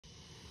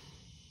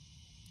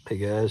Hey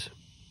guys,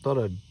 thought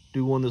I'd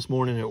do one this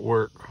morning at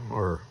work,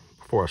 or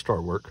before I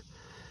start work.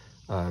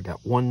 I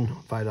got one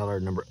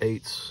 $5 number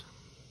 8s.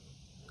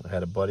 I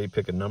had a buddy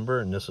pick a number,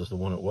 and this is the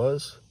one it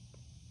was.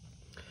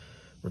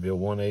 Reveal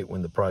 1 8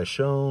 when the price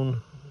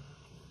shown.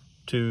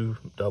 2,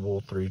 double,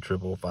 3,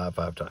 triple,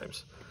 5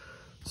 times.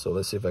 So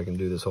let's see if I can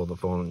do this, hold the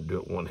phone and do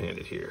it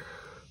one-handed here.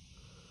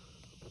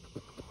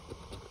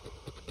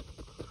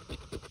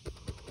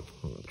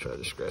 I'm gonna try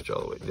to scratch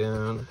all the way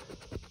down.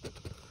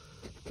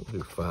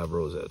 We'll do 5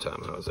 rows at a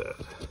time. How's that?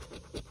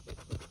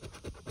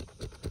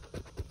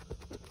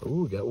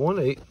 Ooh, got 1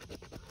 8.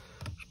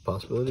 There's a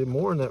possibility of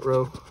more in that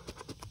row.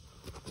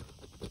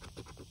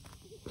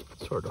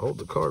 It's hard to hold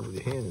the card with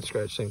your hand and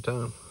scratch at the same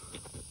time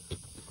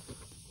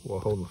while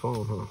holding the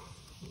phone, huh?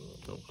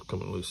 Oh, it's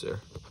coming loose there.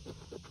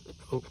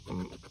 Oh,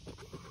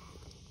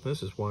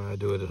 this is why I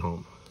do it at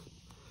home.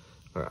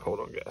 All right, hold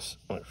on, guys.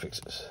 Let me fix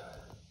this.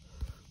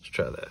 Let's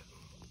try that.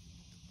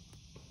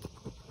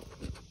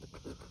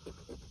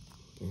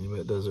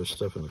 Anybody that does their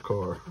stuff in the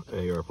car,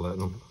 AR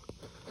Platinum,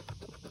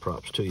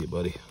 props to you,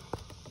 buddy.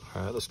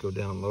 All right, let's go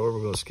down lower.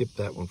 We're gonna skip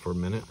that one for a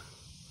minute.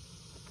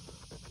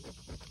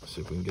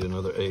 See if we can get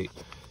another 8.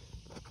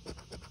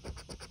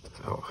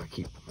 Oh,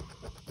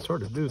 it's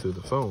hard to do through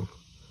the phone.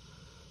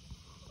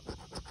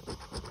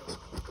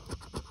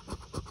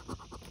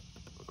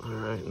 All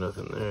right,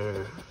 nothing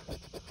there.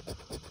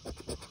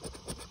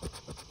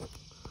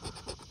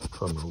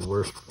 Probably the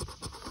worst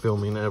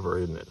filming ever,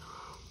 isn't it?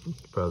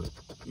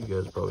 You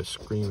guys are probably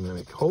screaming at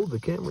me. Hold the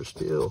camera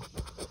still.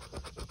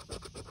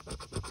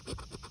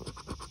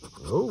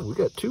 Oh, we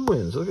got 2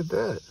 wins. Look at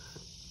that.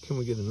 Can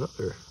we get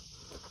another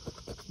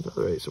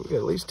 8? So we got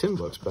at least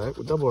 $10 back.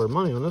 We'll double our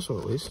money on this one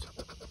at least.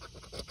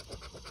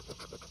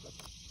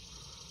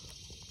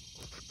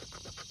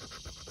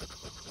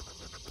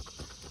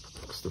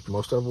 That's the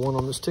most I've won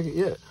on this ticket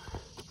yet.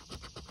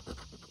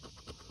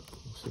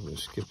 Let's see if we can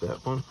skip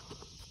that one.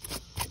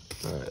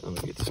 All right, let me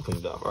get this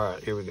cleaned off. All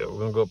right, here we go. We're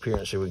gonna go up here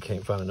and see if we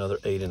can't find another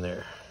 8 in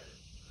there.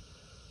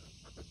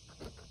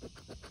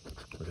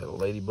 We got a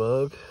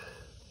ladybug.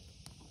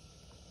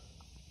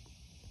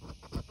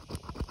 We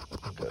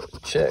got a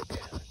check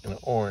and an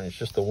orange.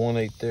 Just the 1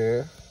 8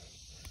 there.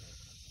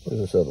 Where's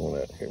this other one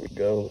at? Here we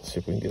go. Let's see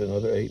if we can get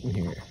another 8 in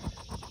here.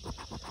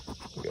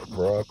 We got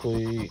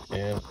broccoli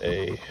and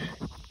a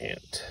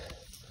ant.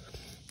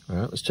 All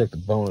right, let's check the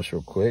bonus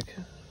real quick.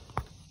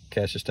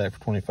 Cash is stacked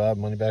for 25,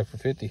 money back for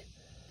 50.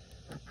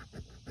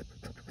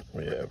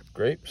 We have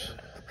grapes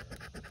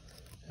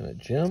and a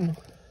gem,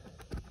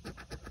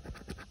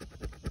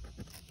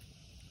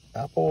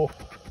 apple,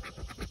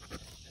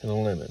 and a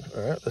lemon.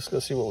 All right, let's go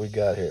see what we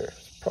got here.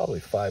 It's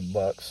probably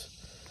 $5.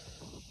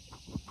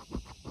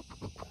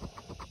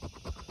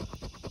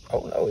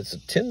 Oh no, it's a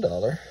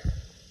 $10.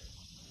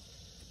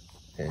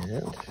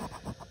 And,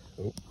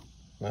 oh,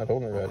 not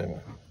holding it right, am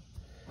I?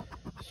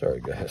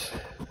 Sorry, guys.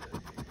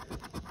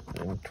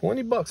 And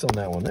 $20 on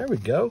that one. There we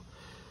go.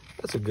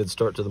 That's a good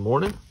start to the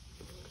morning.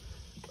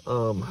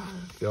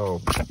 If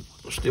y'all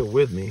are still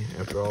with me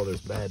after all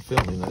this bad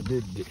filming, I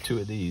did get 2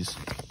 of these.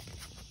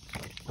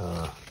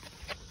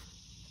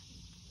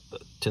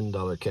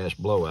 $10 cash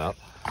blowout.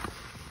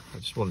 I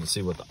just wanted to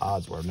see what the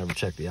odds were. I've never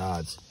checked the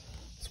odds.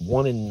 It's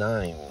 1 in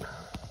 9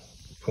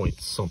 point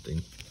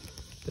something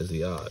is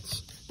the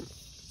odds.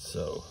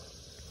 So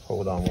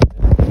hold on 1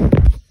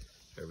 minute.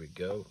 There we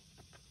go.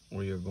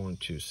 We are going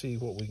to see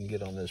what we can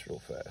get on this real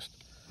fast.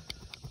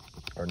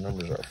 Our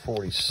numbers are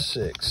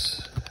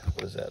 46.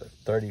 What is that?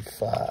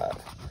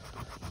 35,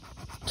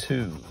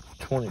 2,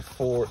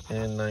 24,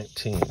 and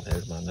 19.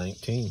 There's my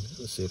 19.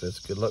 Let's see if that's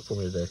good luck for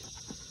me today.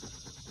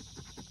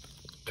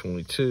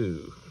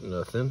 22,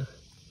 nothing.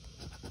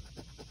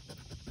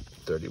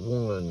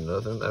 31,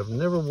 nothing. I've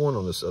never won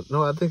on this.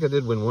 No, I think I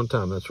did win one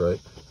time. That's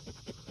right.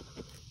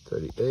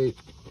 38,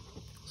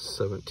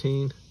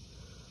 17. I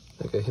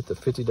think I hit the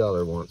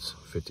 $50 once.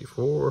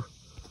 54.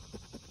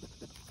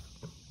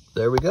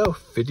 There we go.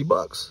 $50.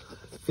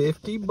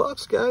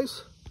 $50,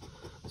 guys.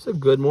 It's a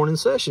good morning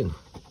session.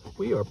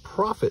 We are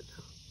profit.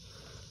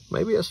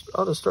 Maybe I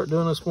ought to start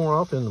doing this more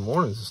often in the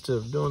mornings instead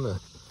of doing the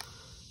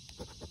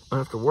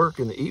after work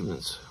in the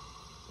evenings.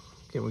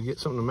 Can we get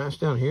something to match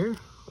down here?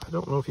 I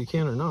don't know if you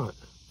can or not,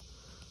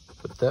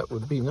 but that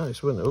would be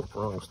nice, wouldn't it? Oh,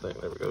 wrong thing.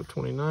 There we go.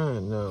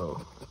 29,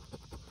 no.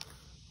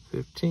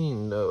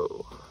 15,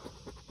 no.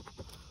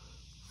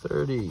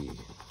 30,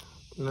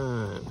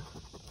 9,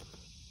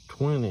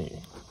 20,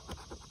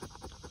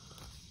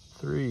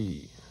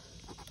 3,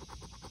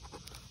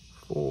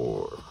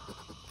 4,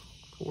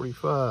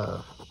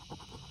 45.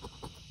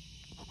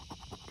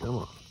 Come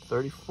on,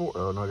 34.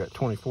 Oh no, I got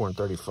 24 and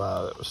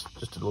 35. That was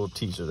just a little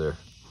teaser there.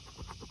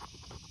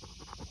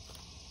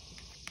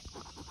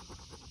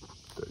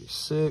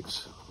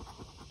 36,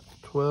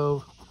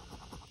 12,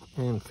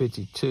 and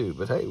 52.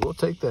 But hey, we'll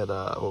take that.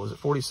 What was it?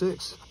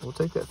 46. We'll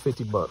take that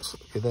 $50.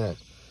 Look at that.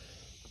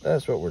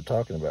 That's what we're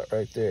talking about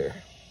right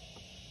there.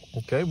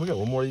 Okay, we got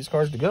one more of these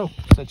cards to go.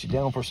 Set you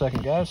down for a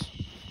second, guys.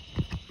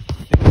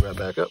 Pick it right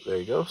back up. There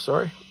you go.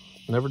 Sorry.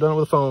 Never done it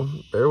with a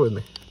phone. Bear with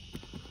me.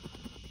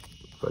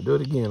 If I I do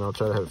it again, I'll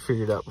try to have it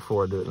figured out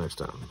before I do it next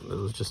time. It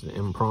was just an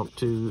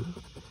impromptu.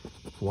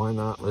 Why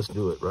not? Let's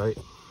do it, right?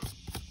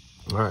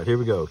 All right, here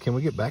we go. Can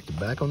we get back to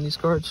back on these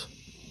cards?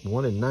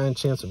 1 in 9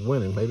 chance of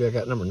winning. Maybe I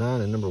got number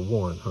 9 and number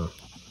 1, huh?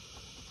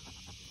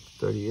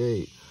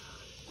 38.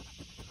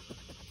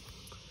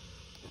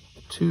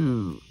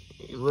 2,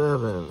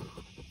 11,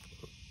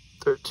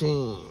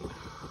 13,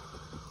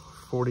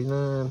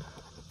 49,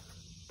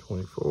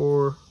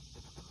 24,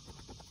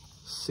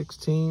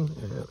 16,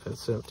 yeah,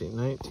 that's 17,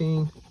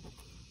 19,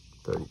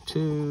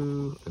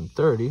 32, and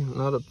 30.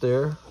 Not up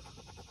there.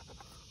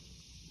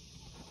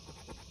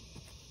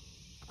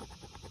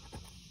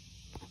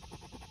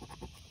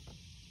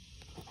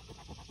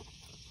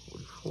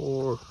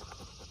 44,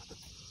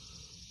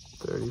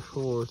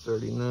 34,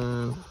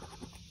 39,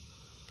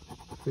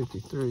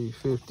 53,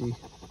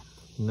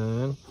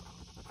 59.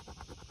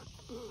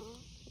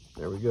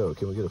 There we go.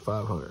 Can we get a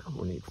 500?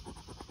 We need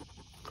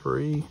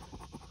 3,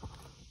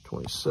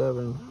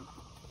 27,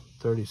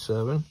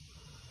 37,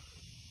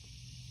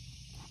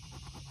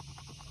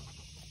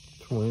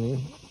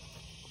 20,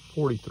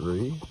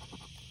 43,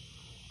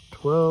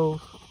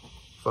 12,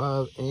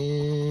 5,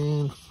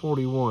 and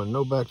 41.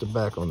 No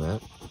back-to-back on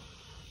that.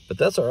 But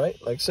that's all right.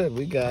 Like I said,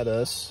 we got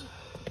us,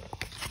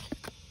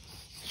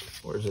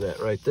 where's it at?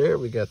 Right there.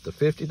 We got the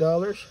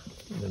 $50.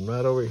 And then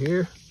right over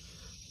here,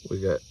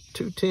 we got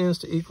 2 10s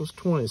to equals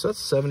 20. So that's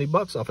 70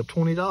 bucks off of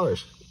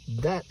 $20.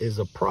 That is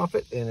a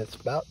profit, and it's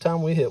about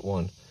time we hit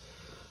one.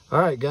 All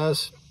right,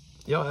 guys.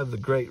 Y'all have the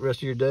great rest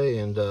of your day,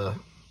 and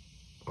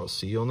I'll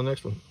see you on the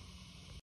next one.